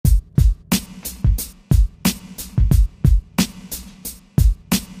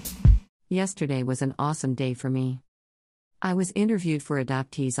Yesterday was an awesome day for me. I was interviewed for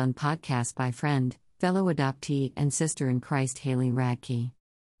Adoptees on podcast by friend, fellow adoptee and sister in Christ Haley Radke.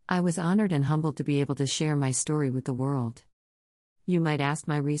 I was honored and humbled to be able to share my story with the world. You might ask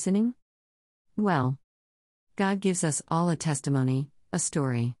my reasoning? Well, God gives us all a testimony, a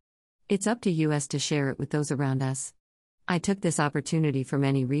story. It's up to us to share it with those around us. I took this opportunity for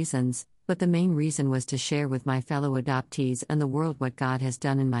many reasons, but the main reason was to share with my fellow adoptees and the world what God has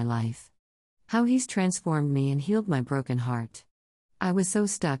done in my life. How He's transformed me and healed my broken heart. I was so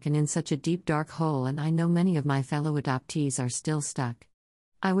stuck and in such a deep dark hole, and I know many of my fellow adoptees are still stuck.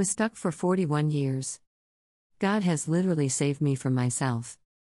 I was stuck for 41 years. God has literally saved me from myself.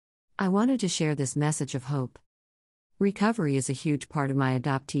 I wanted to share this message of hope. Recovery is a huge part of my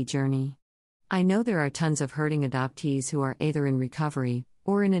adoptee journey. I know there are tons of hurting adoptees who are either in recovery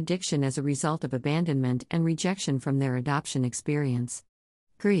or in addiction as a result of abandonment and rejection from their adoption experience.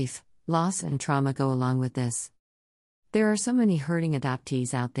 Grief, loss, and trauma go along with this. There are so many hurting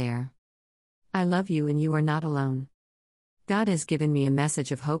adoptees out there. I love you and you are not alone. God has given me a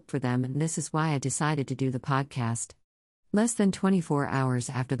message of hope for them, and this is why I decided to do the podcast. Less than 24 hours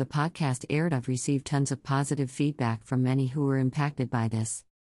after the podcast aired, I've received tons of positive feedback from many who were impacted by this.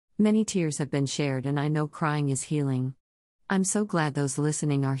 Many tears have been shared, and I know crying is healing. I'm so glad those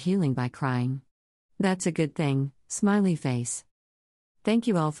listening are healing by crying. That's a good thing, smiley face. Thank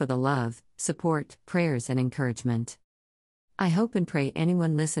you all for the love, support, prayers, and encouragement. I hope and pray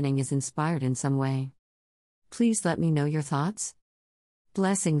anyone listening is inspired in some way. Please let me know your thoughts.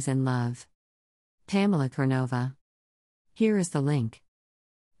 Blessings and love. Pamela Karanova. Here is the link.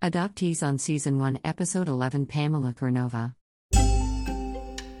 Adoptees on Season 1, Episode 11. Pamela Karanova.